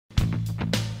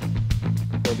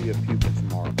see a pupa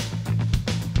tomorrow.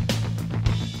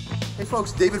 Hey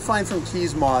folks, David Fine from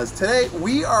Keys Moths. Today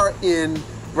we are in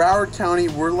Broward County.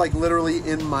 We're like literally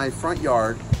in my front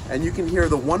yard, and you can hear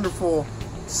the wonderful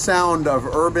sound of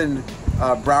urban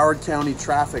Broward County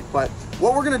traffic. But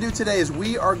what we're going to do today is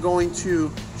we are going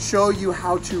to show you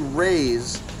how to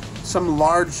raise some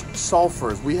large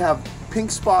sulfurs. We have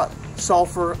pink spot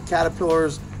sulfur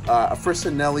caterpillars,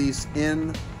 Aphrissa neleis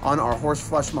on our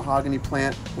horseflesh mahogany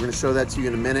plant. We're going to show that to you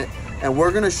in a minute, and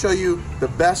we're going to show you the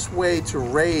best way to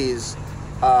raise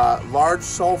large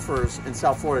sulfurs in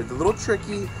South Florida. It's a little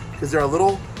tricky because they're a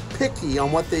little picky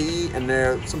on what they eat,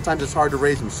 and sometimes it's hard to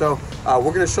raise them. So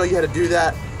we're going to show you how to do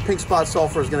that. Pink spot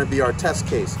sulfur is going to be our test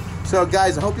case. So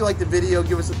guys, I hope you liked the video.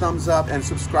 Give us a thumbs up and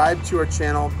subscribe to our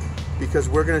channel, because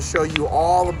we're going to show you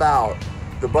all about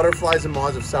the butterflies and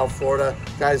moths of South Florida.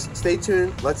 Guys, stay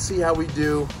tuned. Let's see how we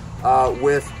do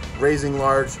with raising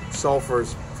large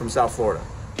sulfurs from South Florida.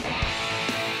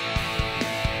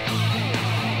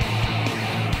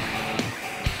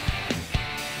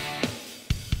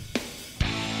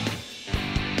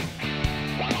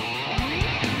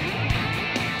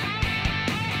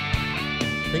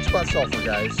 Pink spot sulfur,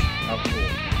 guys. How cool.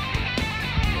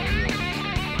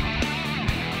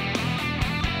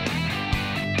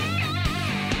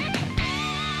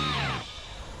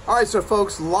 All right, so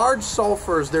folks, large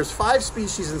sulfurs, there's 5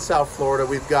 species in South Florida.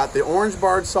 We've got the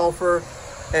orange-barred sulfur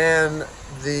and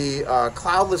the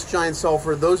cloudless giant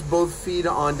sulfur. Those both feed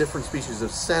on different species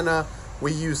of senna.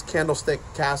 We use candlestick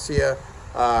cassia,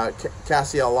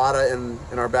 cassia alata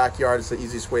in our backyard. It's the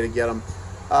easiest way to get them.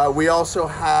 We also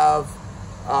have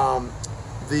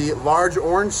the large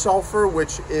orange sulfur,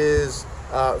 which is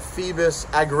Phoebus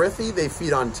agarithi. They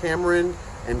feed on tamarind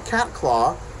and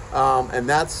catclaw. And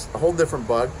that's a whole different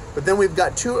bug. But then we've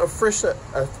got 2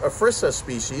 Aphrissa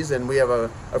species, and we have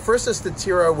a Aphrissa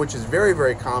statira, which is very,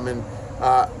 very common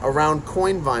around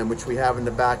coin vine, which we have in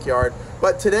the backyard.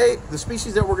 But today, the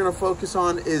species that we're going to focus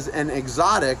on is an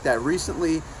exotic that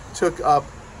recently took up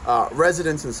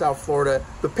residence in South Florida,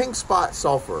 the pink spot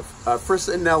sulphur,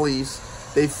 Aphrissa neleis.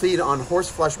 They feed on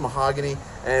horseflesh mahogany,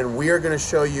 and we are going to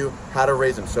show you how to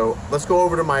raise them. So let's go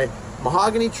over to my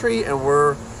mahogany tree, and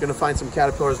we're gonna find some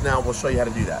caterpillars now. We'll show you how to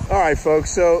do that. All right,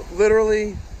 folks, so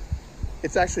literally,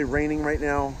 it's actually raining right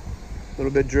now, a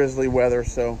little bit drizzly weather,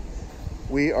 so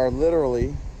we are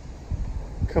literally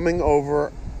coming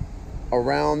over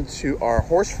around to our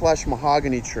horseflesh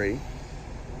mahogany tree.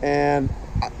 And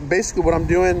basically what I'm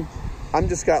doing, I'm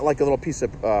just got like a little piece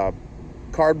of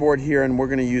cardboard here, and we're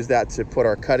gonna use that to put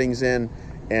our cuttings in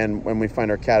and when we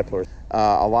find our caterpillars.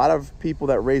 A lot of people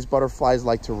that raise butterflies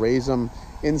like to raise them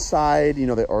inside, you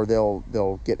know, or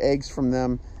they'll get eggs from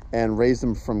them and raise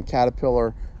them from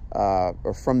caterpillar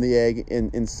or from the egg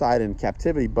inside in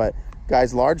captivity. But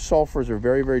guys, large sulfurs are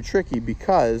very, very tricky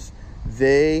because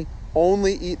they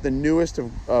only eat the newest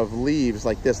of leaves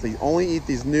like this. They only eat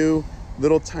these new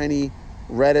little tiny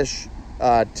reddish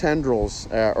tendrils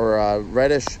or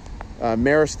reddish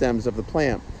meristems of the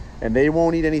plant, and they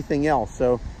won't eat anything else.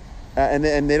 So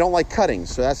and they don't like cuttings,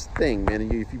 so that's the thing, man.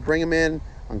 If you bring them in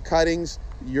on cuttings,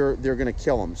 they're gonna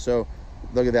kill them. So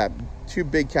look at that, 2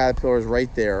 big caterpillars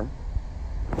right there,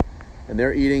 and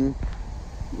they're eating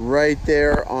right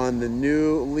there on the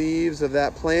new leaves of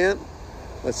that plant.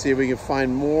 Let's see if we can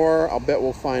find more. I'll bet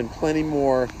we'll find plenty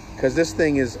more, because this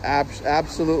thing is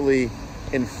absolutely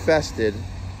infested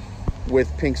with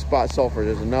pink spot sulfur.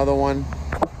 There's another one,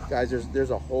 guys.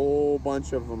 There's a whole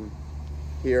bunch of them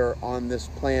here on this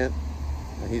plant.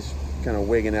 He's kind of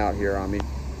wigging out here on me.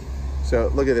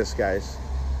 So look at this, guys.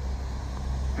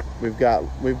 We've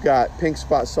got pink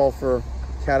spot sulfur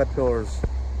caterpillars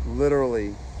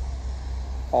literally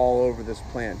all over this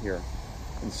plant here.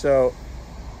 And so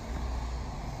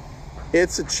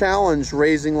it's a challenge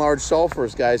raising large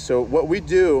sulfurs, guys. So what we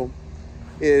do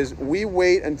is we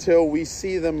wait until we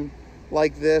see them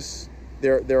like this.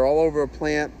 They're all over a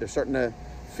plant. They're starting to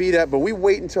feed up, but we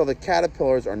wait until the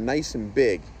caterpillars are nice and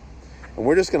big, and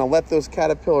we're just going to let those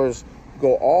caterpillars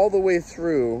go all the way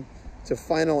through to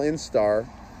final instar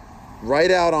right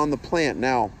out on the plant.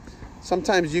 Now,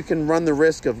 sometimes you can run the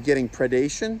risk of getting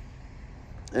predation,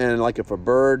 and like if a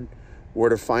bird were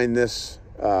to find this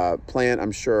plant,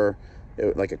 I'm sure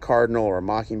like a cardinal or a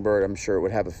mockingbird, I'm sure it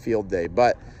would have a field day,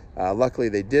 but luckily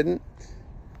they didn't.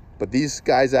 But these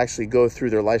guys actually go through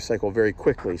their life cycle very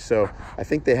quickly. So I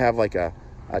think they have like a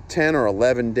 10 or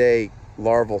 11 day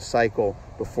larval cycle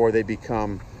before they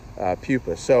become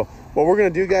pupa. So what we're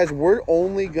going to do, guys, we're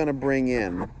only going to bring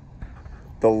in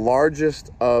the largest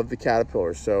of the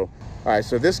caterpillars. So, all right,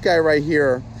 so this guy right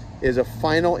here is a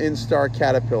final instar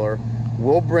caterpillar.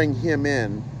 We'll bring him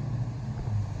in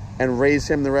and raise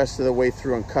him the rest of the way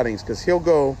through on cuttings, because he'll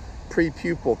go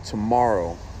pre-pupal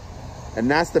tomorrow. And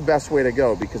that's the best way to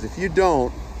go, because if you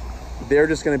don't, they're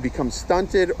just going to become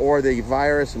stunted or they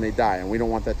virus and they die, and we don't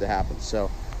want that to happen.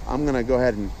 So I'm going to go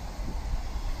ahead and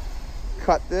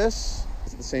cut this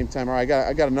at the same time. All right,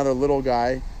 I got another little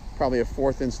guy, probably a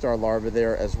 4th instar larva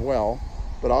there as well,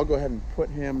 but I'll go ahead and put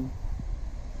him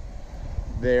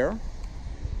there.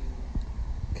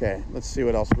 Okay, let's see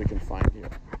what else we can find here.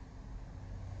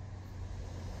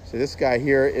 So this guy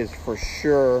here is for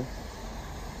sure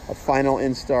a final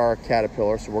instar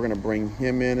caterpillar, so we're going to bring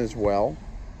him in as well.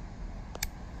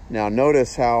 Now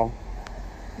notice how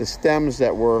the stems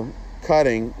that we're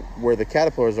cutting, where the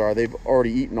caterpillars are, they've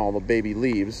already eaten all the baby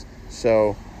leaves,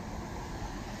 so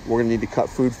we're going to need to cut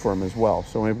food for them as well.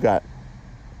 So we've got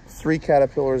 3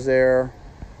 caterpillars there.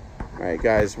 All right,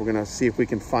 guys, we're going to see if we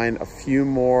can find a few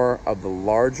more of the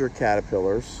larger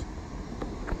caterpillars.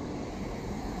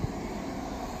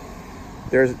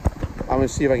 I'm going to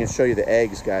see if I can show you the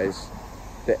eggs, guys.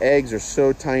 The eggs are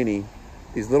so tiny.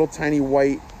 These little tiny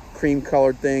white cream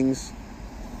colored things,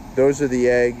 those are the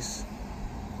eggs.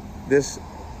 This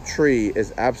tree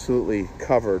is absolutely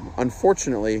covered.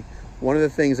 Unfortunately, one of the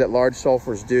things that large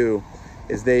sulfurs do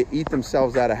is they eat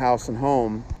themselves out of house and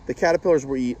home. The caterpillars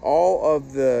will eat all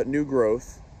of the new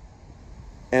growth,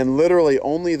 and literally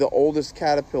only the oldest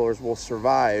caterpillars will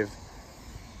survive.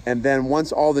 And then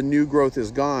once all the new growth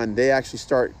is gone, they actually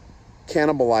start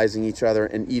cannibalizing each other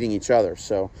and eating each other.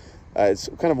 So it's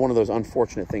kind of one of those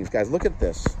unfortunate things. Guys, look at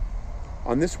this.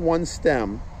 On this one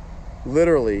stem,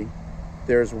 literally,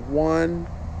 there's 1,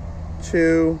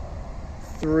 2,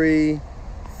 3,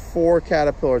 4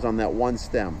 caterpillars on that one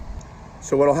stem.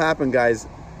 So what'll happen, guys,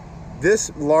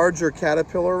 this larger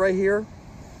caterpillar right here,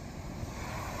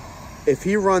 if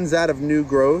he runs out of new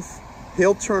growth,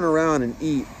 he'll turn around and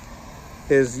eat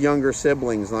his younger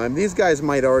siblings. Now, these guys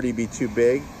might already be too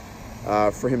big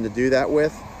for him to do that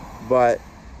with, but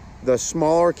the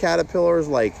smaller caterpillars,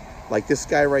 like this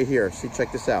guy right here, see,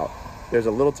 check this out. There's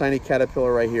a little tiny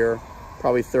caterpillar right here,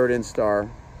 probably 3rd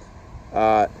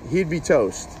instar. He'd be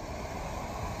toast.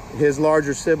 His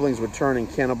larger siblings would turn and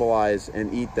cannibalize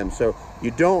and eat them. So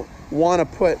you don't want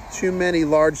to put too many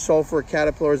large sulfur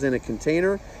caterpillars in a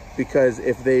container, because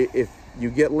if you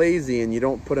get lazy and you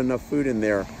don't put enough food in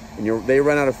there and they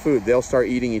run out of food, they'll start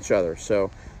eating each other. So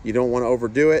you don't want to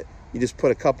overdo it. You just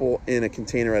put a couple in a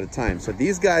container at a time. So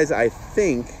these guys, I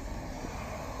think,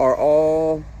 are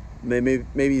all maybe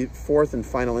 4th and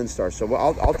final instar. So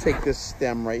I'll take this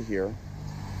stem right here.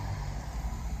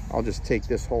 I'll just take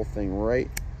this whole thing right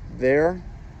there.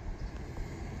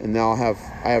 And now I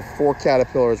have 4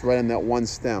 caterpillars right in that one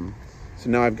stem. So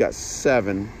now I've got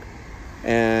 7.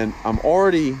 And I'm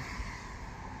already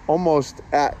almost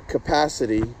at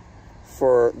capacity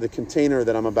for the container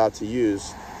that I'm about to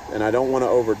use, and I don't want to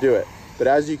overdo it. But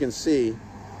as you can see,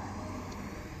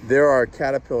 there are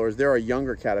caterpillars, there are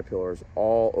younger caterpillars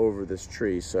all over this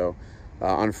tree. So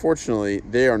unfortunately,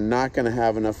 they are not going to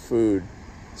have enough food.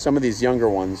 Some of these younger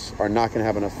ones are not going to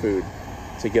have enough food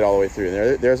to get all the way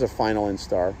through. There's a final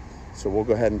instar, so we'll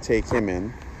go ahead and take him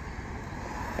in.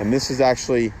 And this is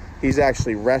he's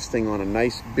actually resting on a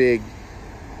nice big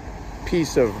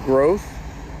piece of growth.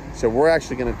 So we're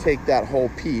actually going to take that whole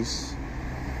piece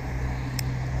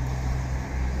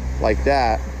like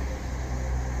that,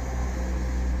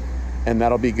 and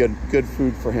that'll be good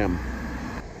food for him.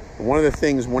 One of the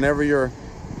things, whenever you're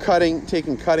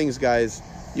taking cuttings, guys,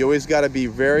 you always got to be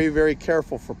very, very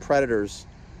careful for predators.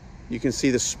 You can see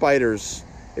the spiders.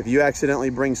 If you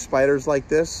accidentally bring spiders like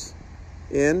this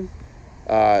in,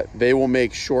 they will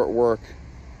make short work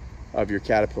of your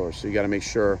caterpillars. So you got to make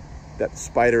sure that the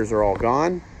spiders are all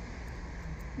gone.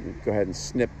 Go ahead and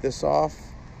snip this off.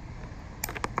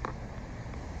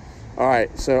 All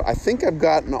right, so I think I've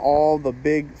gotten all the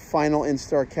big final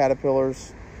instar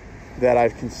caterpillars that I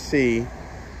can see.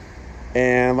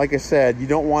 And like I said, you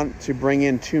don't want to bring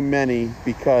in too many,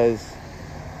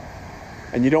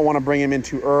 and you don't want to bring them in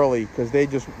too early, because they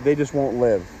just won't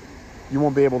live. You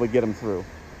won't be able to get them through.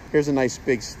 Here's a nice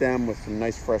big stem with some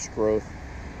nice fresh growth.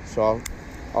 So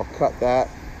I'll cut that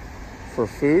for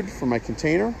food for my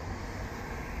container.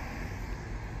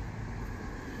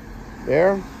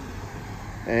 There.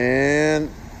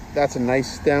 And that's a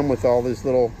nice stem with all this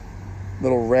little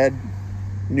red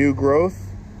new growth,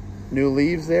 new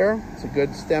leaves there. It's a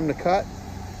good stem to cut.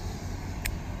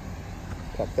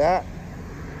 Cut that.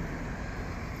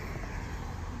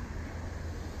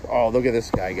 Oh, look at this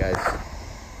guy, guys.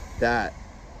 That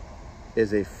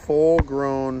is a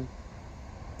full-grown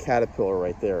caterpillar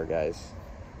right there, guys.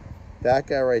 That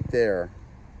guy right there,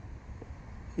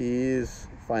 he's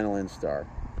final instar.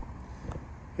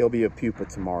 he'll be a pupa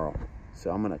tomorrow.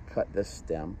 So I'm gonna cut this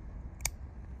stem.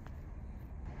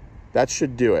 That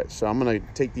should do it. So I'm gonna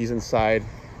take these inside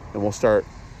and we'll start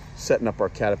setting up our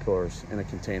caterpillars in a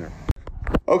container.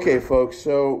 Okay folks,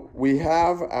 so we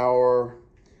have our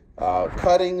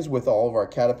cuttings with all of our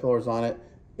caterpillars on it.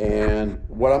 And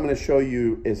what I'm gonna show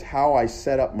you is how I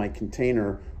set up my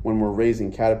container when we're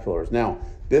raising caterpillars. Now,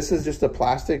 this is just a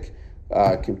plastic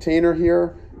container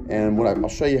here, and I'll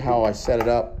show you how I set it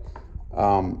up.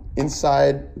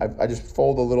 Inside, I just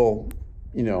fold a little,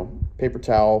 paper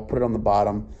towel, put it on the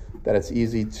bottom, that it's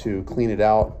easy to clean it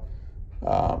out.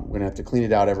 We're gonna have to clean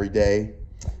it out every day.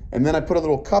 And then I put a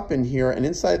little cup in here, and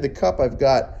inside the cup I've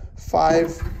got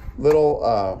 5 little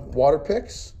water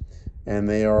picks, and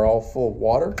they are all full of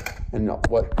water. And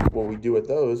what we do with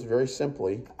those, very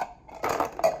simply,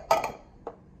 let's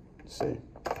see.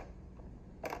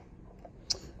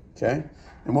 Okay,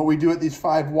 and what we do with these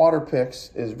 5 water picks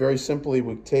is very simply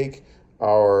we take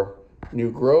our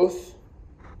new growth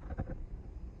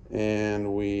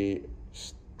and we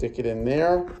stick it in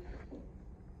there.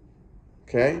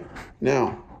 Okay,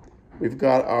 now we've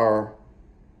got our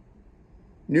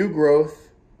new growth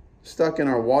stuck in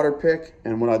our water pick,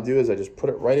 and what I'll do is I just put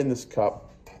it right in this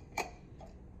cup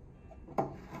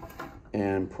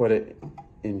and put it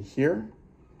in here.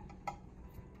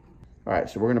 All right,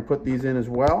 so we're gonna put these in as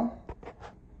well.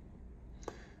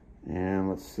 And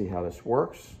let's see how this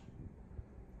works.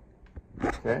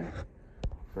 Okay,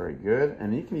 very good.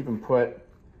 And you can even put,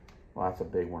 well, that's a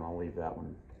big one. I'll leave that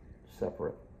one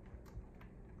separate.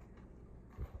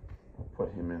 I'll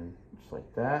put him in just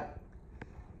like that.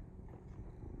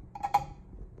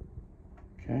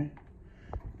 Okay,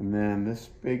 and then this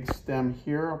big stem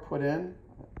here I'll put in.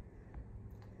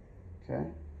 Okay.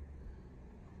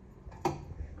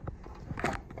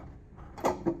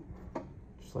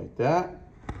 Just like that.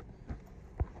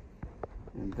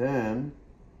 And then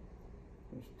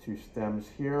there's 2 stems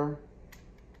here.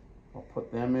 I'll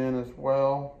put them in as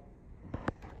well.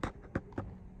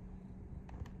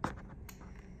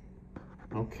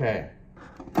 Okay.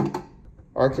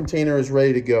 Our container is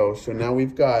ready to go. So now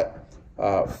we've got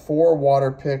 4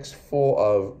 water picks full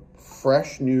of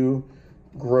fresh new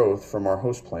growth from our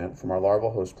host plant, from our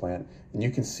larval host plant. And you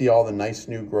can see all the nice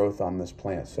new growth on this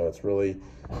plant. So it's really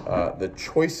the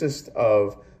choicest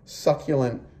of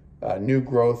succulent new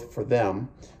growth for them.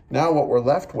 Now what we're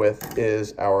left with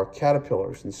is our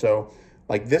caterpillars. And so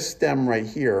like this stem right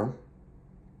here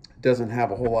doesn't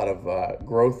have a whole lot of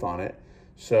growth on it.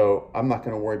 So I'm not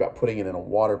gonna worry about putting it in a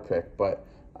water pick, but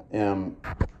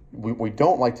what we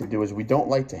don't like to do is we don't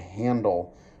like to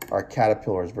handle our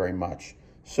caterpillars very much.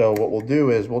 So what we'll do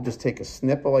is we'll just take a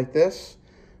snipper like this,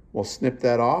 we'll snip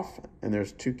that off, and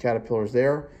there's 2 caterpillars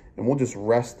there, and we'll just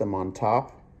rest them on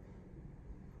top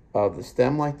of the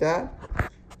stem like that.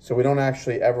 So we don't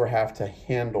actually ever have to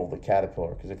handle the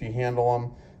caterpillar, because if you handle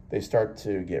them, they start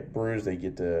to get bruised, they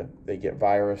get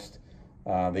virused,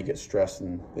 they get stressed,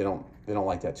 and they don't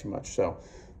like that too much. So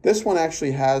this one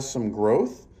actually has some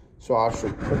growth, so I'll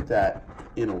actually put that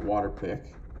in a water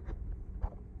pick.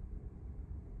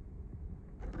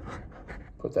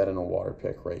 Put that in a water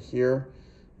pick right here,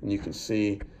 and you can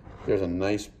see there's a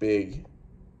nice big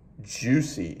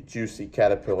juicy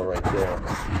caterpillar right there,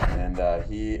 and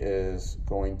he is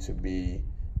going to be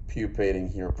pupating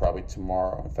here probably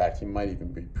tomorrow. In fact, he might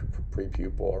even be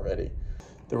pre-pupal already.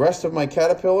 The rest of my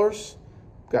caterpillars,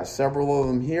 got several of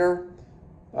them here.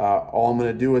 All I'm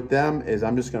going to do with them is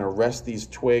I'm just going to rest these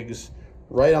twigs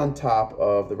right on top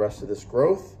of the rest of this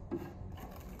growth,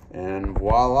 and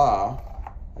voila,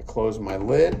 I close my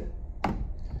lid.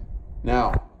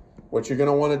 Now what you're going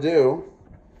to want to do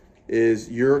is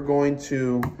you're going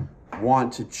to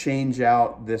want to change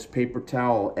out this paper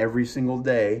towel every single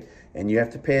day, and you have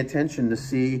to pay attention to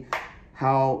see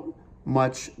how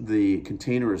much the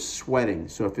container is sweating.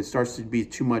 So if it starts to be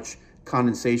too much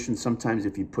condensation, sometimes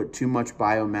if you put too much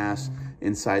biomass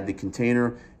inside the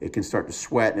container, it can start to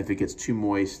sweat, and if it gets too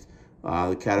moist,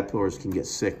 the caterpillars can get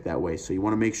sick that way. So you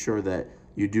want to make sure that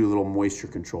you do a little moisture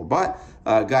control. But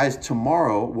guys,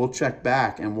 tomorrow we'll check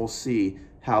back and we'll see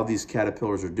how these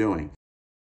caterpillars are doing.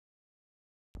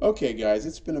 Okay guys,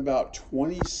 it's been about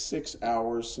 26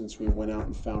 hours since we went out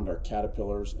and found our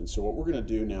caterpillars, and so what we're going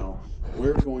to do now,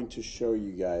 we're going to show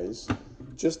you guys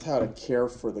just how to care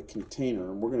for the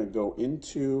container. And we're going to go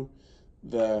into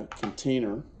the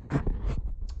container,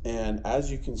 and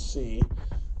as you can see,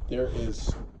 there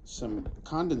is some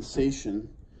condensation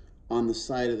on the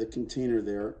side of the container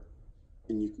there,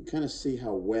 and you can kind of see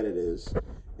how wet it is,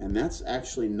 and that's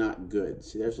actually not good.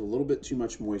 See, there's a little bit too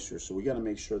much moisture, so we got to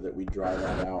make sure that we dry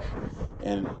that out.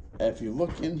 And if you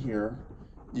look in here,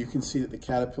 you can see that the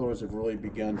caterpillars have really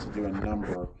begun to do a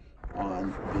number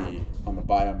on the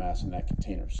biomass in that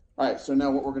container. All right, so now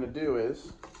what we're going to do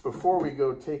is, before we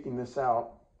go taking this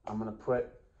out, I'm going to put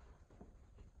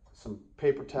some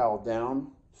paper towel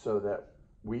down so that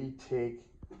we're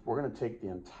going to take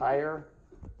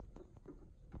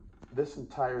this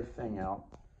entire thing out.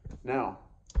 Now,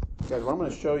 guys, what I'm going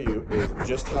to show you is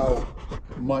just how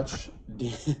much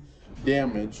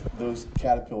damage those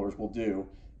caterpillars will do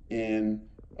in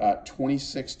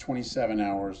 26, 27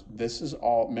 hours. This is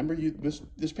all, remember,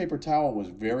 this paper towel was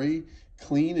very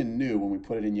clean and new when we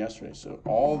put it in yesterday. So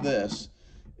all this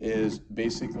is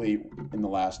basically in the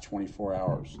last 24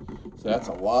 hours. So that's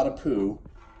a lot of poo.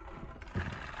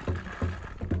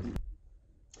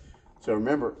 So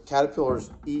remember,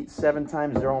 caterpillars eat 7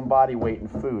 times their own body weight in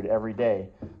food every day.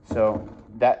 So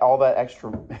all that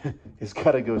extra has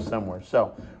got to go somewhere.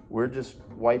 So we're just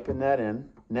wiping that in.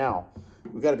 Now,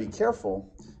 we've got to be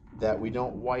careful that we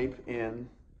don't wipe in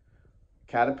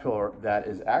caterpillar that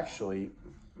is actually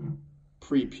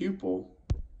pre-pupal.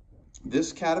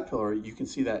 This caterpillar, you can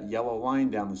see that yellow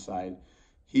line down the side.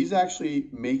 He's actually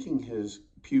making his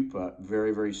pupa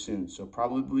very, very soon. So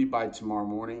probably by tomorrow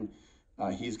morning,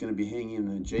 he's going to be hanging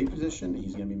in the J position.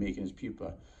 He's going to be making his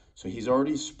pupa. So he's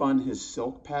already spun his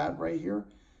silk pad right here.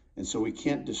 And so we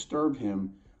can't disturb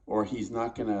him or he's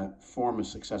not going to form a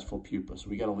successful pupa. So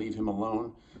we got to leave him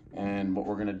alone. And what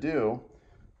we're going to do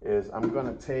is I'm going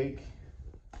to take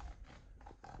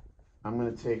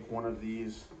one of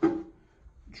these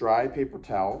dry paper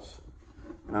towels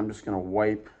and I'm just going to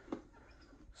wipe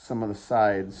some of the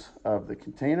sides of the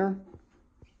container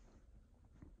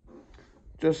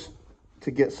just to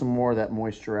get some more of that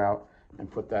moisture out and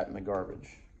put that in the garbage.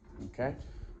 Okay.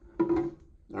 All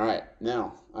right.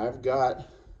 Now I've got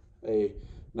a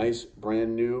nice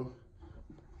brand new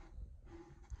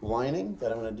lining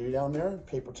that I'm going to do down there,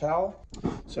 paper towel.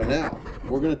 So now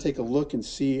we're going to take a look and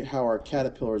see how our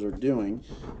caterpillars are doing.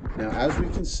 Now, as we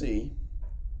can see,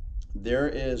 there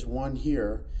is one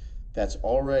here that's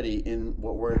already in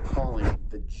what we're calling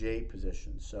the J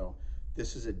position. So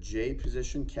this is a J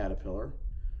position caterpillar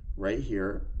right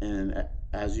here. And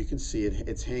as you can see,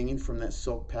 it's hanging from that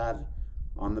silk pad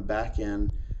on the back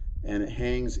end, and it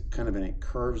hangs kind of, and it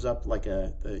curves up like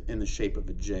in the shape of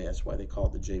a J. That's why they call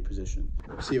it the J position.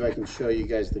 Let's see if I can show you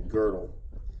guys the girdle.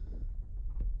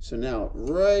 So now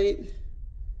right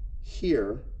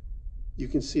here, you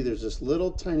can see there's this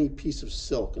little tiny piece of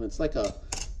silk, and it's like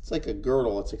a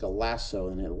girdle. It's like a lasso,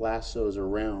 and it lassos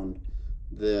around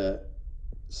the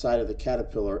side of the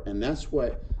caterpillar, and that's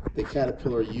what the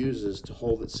caterpillar uses to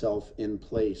hold itself in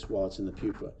place while it's in the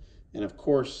pupa. And of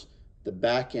course, the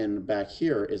back end back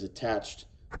here is attached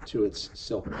to its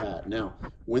silk pad. Now,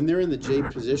 when they're in the J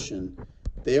position,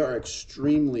 they are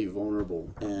extremely vulnerable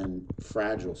and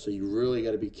fragile. So you really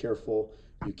got to be careful.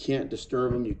 You can't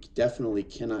disturb them. You definitely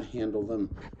cannot handle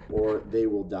them or they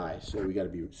will die. So we got to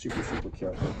be super, super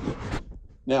careful.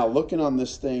 Now, looking on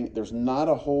this thing, there's not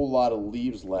a whole lot of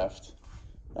leaves left.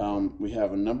 We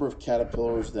have a number of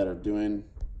caterpillars that are doing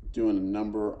a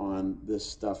number on this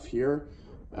stuff here.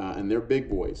 And they're big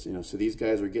boys, you know, so these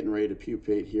guys are getting ready to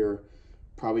pupate here.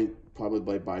 Probably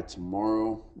by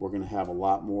tomorrow, we're going to have a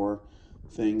lot more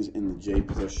things in the J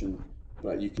position.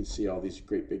 But you can see all these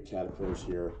great big caterpillars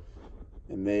here,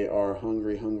 and they are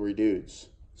hungry, hungry dudes.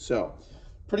 So,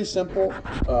 pretty simple.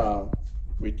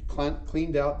 We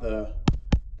cleaned out the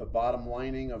bottom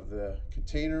lining of the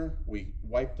container. We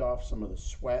wiped off some of the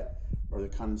sweat or the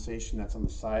condensation that's on the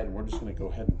side, and we're just going to go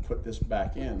ahead and put this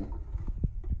back in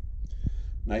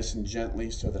nice and gently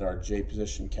so that our J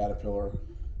position caterpillar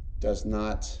does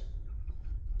not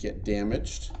get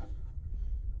damaged.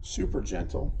 Super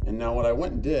gentle. And now what I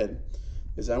went and did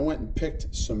is I went and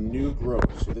picked some new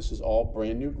growth. So this is all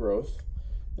brand new growth,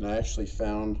 and I actually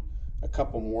found a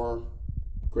couple more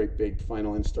great big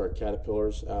final instart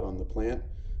caterpillars out on the plant,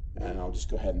 and I'll just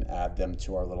go ahead and add them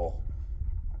to our little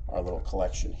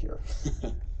collection here.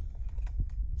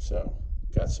 So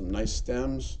got some nice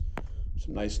stems,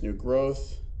 some nice new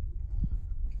growth,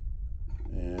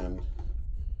 and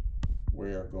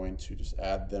we are going to just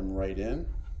add them right in.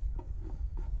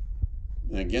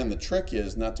 And again, the trick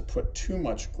is not to put too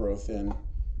much growth in,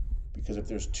 because if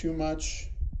there's too much,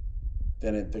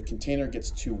 then the container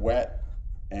gets too wet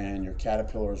and your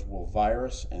caterpillars will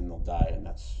virus and they'll die, and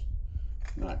that's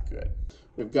not good.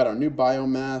 We've got our new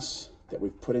biomass that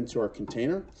we've put into our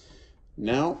container.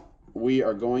 Now we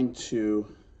are going to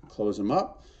close them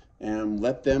up and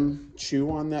let them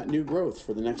chew on that new growth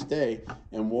for the next day,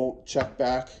 and we'll check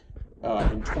back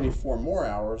in 24 more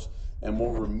hours and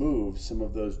we'll remove some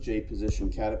of those J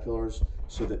position caterpillars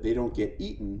so that they don't get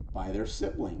eaten by their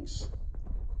siblings.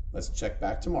 Let's check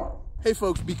back tomorrow. Hey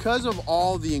folks, because of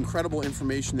all the incredible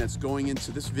information that's going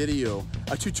into this video,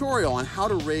 a tutorial on how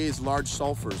to raise large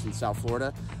sulfurs in South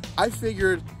Florida, I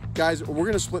figured, guys, we're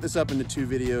gonna split this up into 2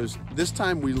 videos. This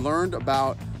time we learned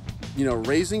about, you know,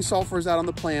 raising sulfurs out on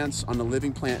the plants, on the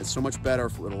living plant. It's so much better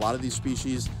with a lot of these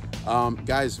species.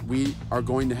 Guys, we are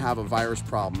going to have a virus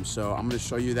problem, so I'm going to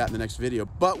show you that in the next video.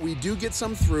 But we do get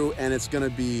some through, and it's going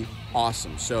to be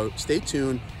awesome. So stay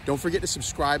tuned. Don't forget to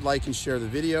subscribe, like, and share the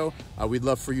video. We'd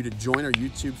love for you to join our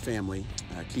YouTube family,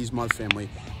 Keys Moths family,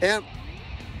 and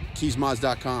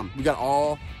keysmoths.com. We got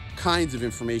all kinds of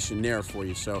information there for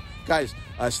you. So guys,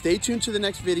 stay tuned to the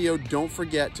next video. Don't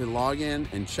forget to log in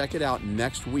and check it out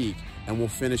next week, and we'll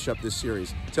finish up this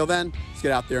series. Till then, let's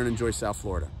get out there and enjoy South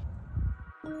Florida.